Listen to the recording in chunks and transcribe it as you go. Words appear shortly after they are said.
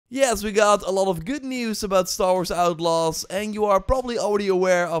Yes, we got a lot of good news about Star Wars Outlaws, and you are probably already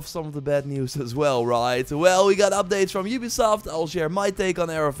aware of some of the bad news as well, right? Well, we got updates from Ubisoft. I'll share my take on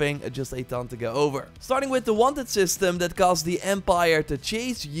everything, just a ton to go over. Starting with the wanted system that caused the Empire to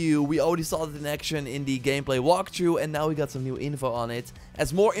chase you. We already saw it in action in the gameplay walkthrough, and now we got some new info on it.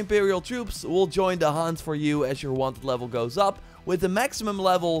 As more Imperial troops will join the hunt for you as your wanted level goes up, with the maximum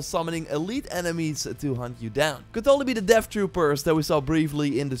level summoning elite enemies to hunt you down. Could only be the Death Troopers that we saw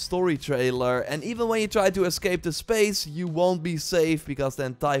briefly in the story trailer, and even when you try to escape to space, you won't be safe because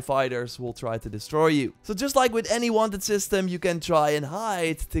then TIE fighters will try to destroy you. So just like with any wanted system, you can try and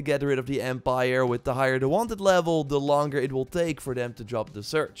hide to get rid of the Empire. With the higher the wanted level, the longer it will take for them to drop the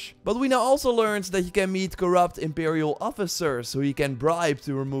search. But we now also learned that you can meet corrupt Imperial officers who you can bribe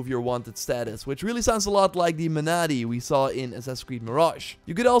to remove your wanted status, which really sounds a lot like the Menadi we saw in Assassin's Creed Mirage.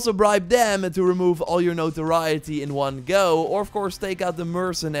 You could also bribe them to remove all your notoriety in one go, or of course take out the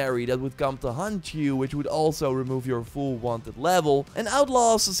mercenary that would come to hunt you, which would also remove your full wanted level. And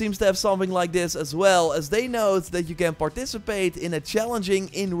Outlaws seems to have something like this as well, as they note that you can participate in a challenging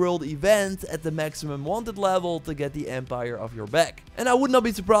in-world event at the maximum wanted level to get the Empire off your back. And I would not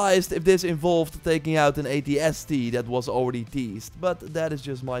be surprised if this involved taking out an ATST that was already teased, but that is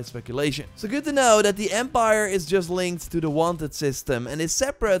just my speculation. So good to know that the Empire is just linked to the wanted system and is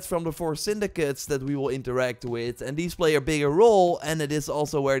separate from the 4 syndicates that we will interact with, and these play a bigger role, and it is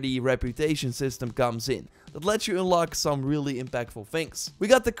also where the reputation system comes in. That lets you unlock some really impactful things. We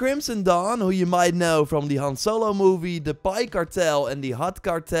got the Crimson Dawn, who you might know from the Han Solo movie, the Pi Cartel and the Hutt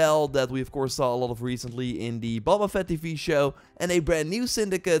Cartel that we of course saw a lot of recently in the Boba Fett TV show, and a brand new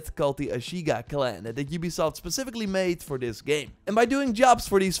syndicate called the Ashiga Clan that Ubisoft specifically made for this game. And by doing jobs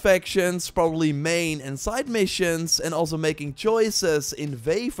for these factions, probably main and side missions, and also making choices in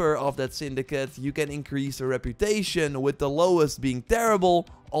favor of that syndicate, you can increase the reputation, with the lowest being terrible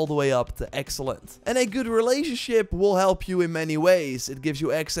all the way up to excellent. And a good relationship will help you in many ways. It gives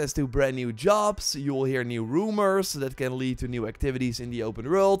you access to brand new jobs, you will hear new rumors that can lead to new activities in the open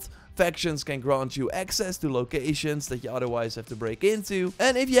world, factions can grant you access to locations that you otherwise have to break into,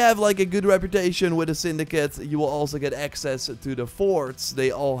 and if you have like a good reputation with a syndicate, you will also get access to the forts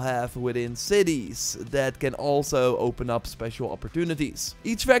they all have within cities that can also open up special opportunities.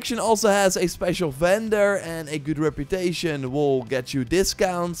 Each faction also has a special vendor, and a good reputation will get you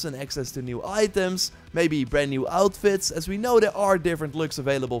discounts and access to new items, maybe brand new outfits, as we know there are different looks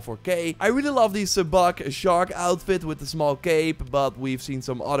available for K. I really love the Sabak shark outfit with the small cape, but we've seen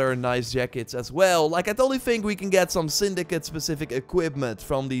some other nice jackets as well. Like, I totally think we can get some syndicate specific equipment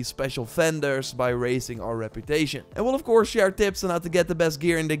from these special vendors by raising our reputation. And we'll of course share tips on how to get the best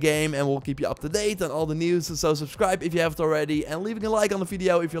gear in the game, and we'll keep you up to date on all the news, so subscribe if you haven't already, and leaving a like on the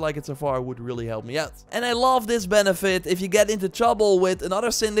video if you like it so far would really help me out. And I love this benefit: if you get into trouble with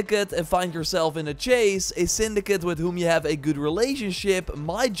another syndicate and find yourself in a chase, a syndicate with whom you have a good relationship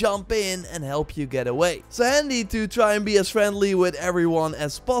might jump in and help you get away. So handy to try and be as friendly with everyone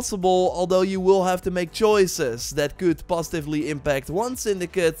as possible, although you will have to make choices that could positively impact one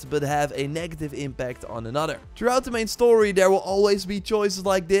syndicate but have a negative impact on another. Throughout the main story there will always be choices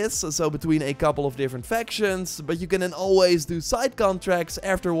like this, so between a couple of different factions, but you can then always do side contracts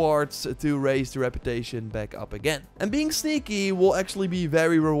afterwards to raise the reputation back up again. And being sneaky will actually be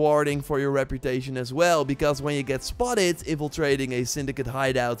very rewarding for your reputation as well, because when you get spotted infiltrating a syndicate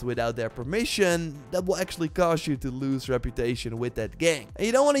hideout without their permission, that will actually cause you to lose reputation with that gang. And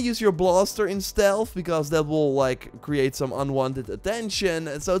you don't want to use your blaster in stealth, because that will like create some unwanted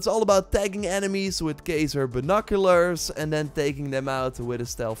attention, so it's all about tagging enemies with Kaiser binoculars and then taking them out with a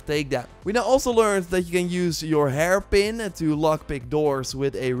stealth takedown. We now also learned that you can use your hairpin to lockpick doors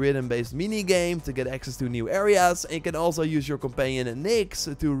with a rhythm-based minigame to get access to new areas, and you can also use your companion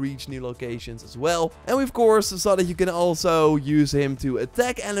Nyx to reach new locations as well. And we of course saw that you can also use him to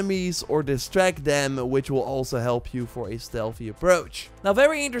attack enemies or distract them, which will also help you for a stealthy approach. Now,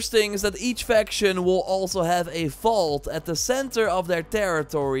 very interesting is that each faction will also have a vault at the center of their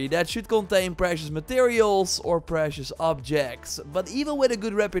territory that should contain precious materials or precious objects. But even with a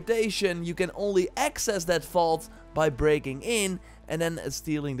good reputation, you can only access that vault by breaking in and then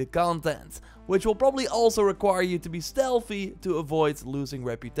stealing the content, which will probably also require you to be stealthy to avoid losing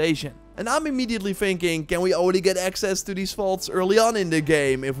reputation. And I'm immediately thinking, can we already get access to these vaults early on in the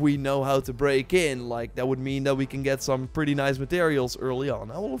game if we know how to break in? Like, that would mean that we can get some pretty nice materials early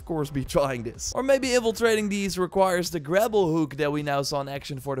on. I will of course be trying this. Or maybe infiltrating these requires the grapple hook that we now saw in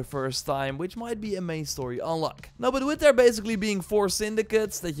action for the first time, which might be a main story unlock. Now, but with there basically being 4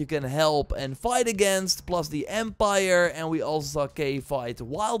 syndicates that you can help and fight against, plus the Empire, and we also saw K fight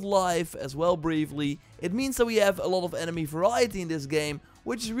wildlife as well briefly, It means that we have a lot of enemy variety in this game,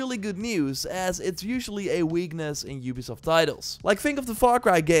 which is really good news, as it's usually a weakness in Ubisoft titles. Like, think of the Far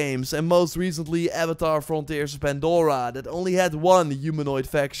Cry games, and most recently Avatar Frontiers of Pandora, that only had one humanoid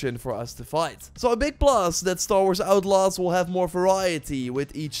faction for us to fight. So a big plus that Star Wars Outlaws will have more variety,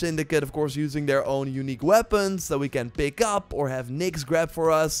 with each syndicate of course using their own unique weapons that we can pick up or have Nix grab for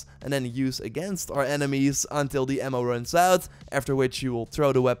us and then use against our enemies until the ammo runs out, after which you will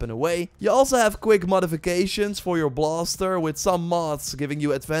throw the weapon away. You also have quick modifications for your blaster, with some mods giving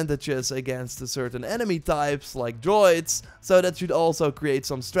you advantages against certain enemy types like droids, so that should also create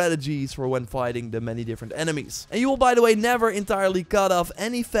some strategies for when fighting the many different enemies. And you will, by the way, never entirely cut off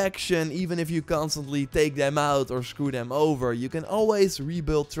any faction, even if you constantly take them out or screw them over. You can always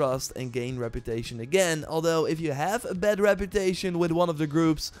rebuild trust and gain reputation again, although if you have a bad reputation with one of the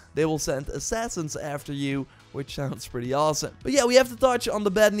groups, they will send assassins after you, which sounds pretty awesome. But yeah, we have to touch on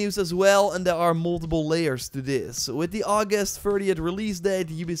the bad news as well, and there are multiple layers to this. With the August 30th release date,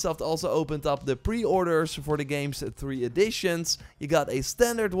 Ubisoft also opened up the pre-orders for the game's 3 editions. You got a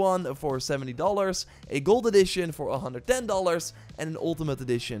standard one for $70, a gold edition for $110, and an ultimate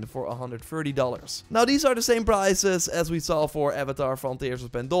edition for $130. Now these are the same prices as we saw for Avatar Frontiers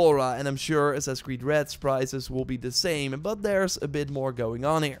of Pandora, and I'm sure Assassin's Creed Red's prices will be the same, but there's a bit more going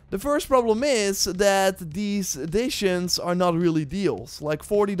on here. The first problem is that these editions are not really deals. Like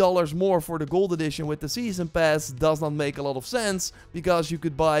 $40 more for the gold edition with the season pass does not make a lot of sense, because you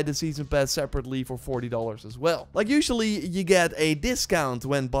could buy the season pass separately for $40 as well. Like, usually you get a discount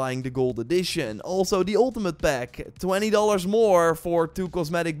when buying the gold edition. Also the ultimate pack, $20 more for 2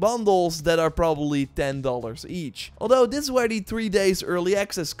 cosmetic bundles that are probably $10 each. Although this is where the 3 days early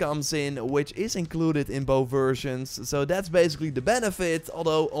access comes in, which is included in both versions, so that's basically the benefit,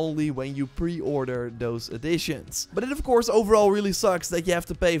 although only when you pre-order those editions. But it of course overall really sucks that you have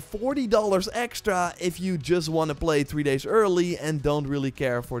to pay $40 extra if you just want to play 3 days early and don't really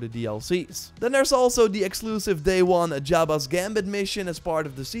care for the DLCs. Then there's also the exclusive day 1 Jabba's Gambit mission as part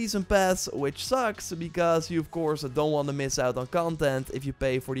of the season pass, which sucks because you of course don't want to miss out on content if you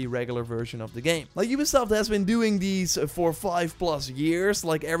pay for the regular version of the game. Like, Ubisoft has been doing these for 5+ years.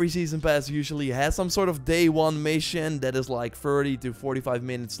 Like, every season pass usually has some sort of day 1 mission that is like 30 to 45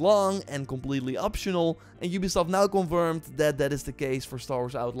 minutes long and completely optional, and Ubisoft now confirmed that that is the case for Star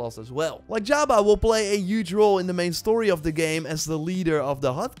Wars Outlaws as well. Like, Jabba will play a huge role in the main story of the game as the leader of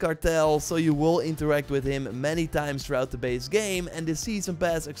the Hutt cartel, so you will interact with him many times throughout the base game, and the season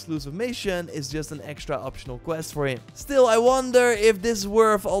pass exclusive mission is just an extra optional quest for him. Still, I wonder if this is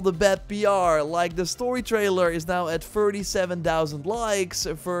worth all the bad PR. Like, the story trailer is now at 37,000 likes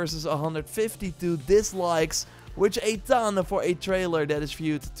versus 152 dislikes, which a ton for a trailer that is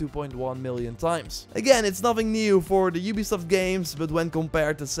viewed 2.1 million times. Again, it's nothing new for the Ubisoft games, but when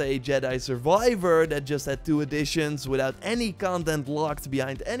compared to, say, Jedi Survivor that just had 2 editions without any content locked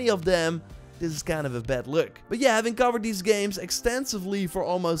behind any of them, this is kind of a bad look. But yeah, having covered these games extensively for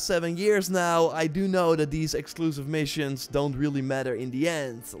almost 7 years now, I do know that these exclusive missions don't really matter in the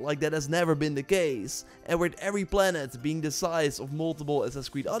end. Like, that has never been the case. And with every planet being the size of multiple Assassin's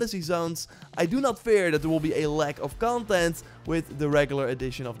Creed Odyssey zones, I do not fear that there will be a lack of content with the regular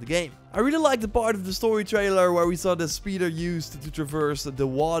edition of the game. I really like the part of the story trailer where we saw the speeder used to traverse the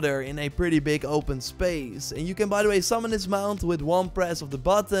water in a pretty big open space. And you can, by the way, summon this mount with one press of the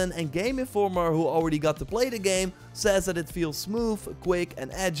button, and Game Informer, who already got to play the game, says that it feels smooth, quick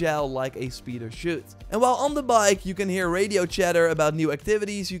and agile like a speeder should. And while on the bike, you can hear radio chatter about new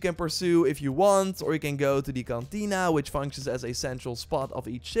activities you can pursue if you want, or you can go to the cantina, which functions as a central spot of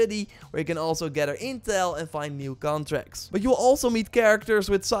each city, where you can also gather intel and find new contracts. But you will also meet characters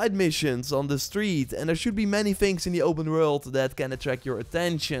with side missions on the street, and there should be many things in the open world that can attract your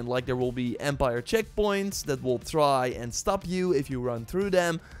attention. Like, there will be Empire checkpoints that will try and stop you if you run through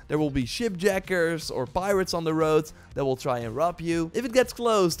them. There will be shipjackers or pirates on the road that will try and rob you. If it gets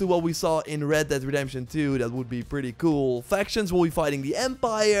close to what we saw in Red Dead Redemption 2, that would be pretty cool. Factions will be fighting the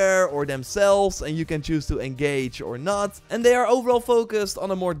Empire or themselves, and you can choose to engage or not. And they are overall focused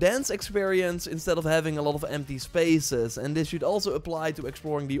on a more dense experience instead of having a lot of empty spaces. And this should also apply to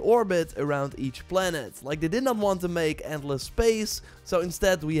exploring the orbit around each planet. Like, they did not want to make endless space, so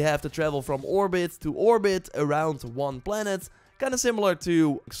instead we have to travel from orbit to orbit around one planet. Kind of similar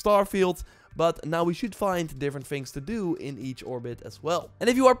to Starfield, but now we should find different things to do in each orbit as well. And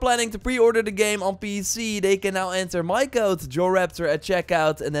if you are planning to pre-order the game on PC, they can now enter my code JorRaptor at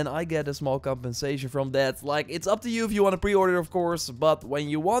checkout, and then I get a small compensation from that. Like, it's up to you if you want to pre-order, of course, but when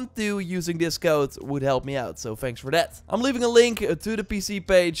you want to, using this code would help me out, so thanks for that. I'm leaving a link to the PC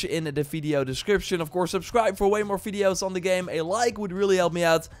page in the video description. Of course, subscribe for way more videos on the game. A like would really help me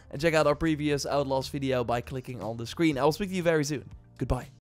out, and check out our previous Outlaws video by clicking on the screen. I will speak to you very soon. Goodbye.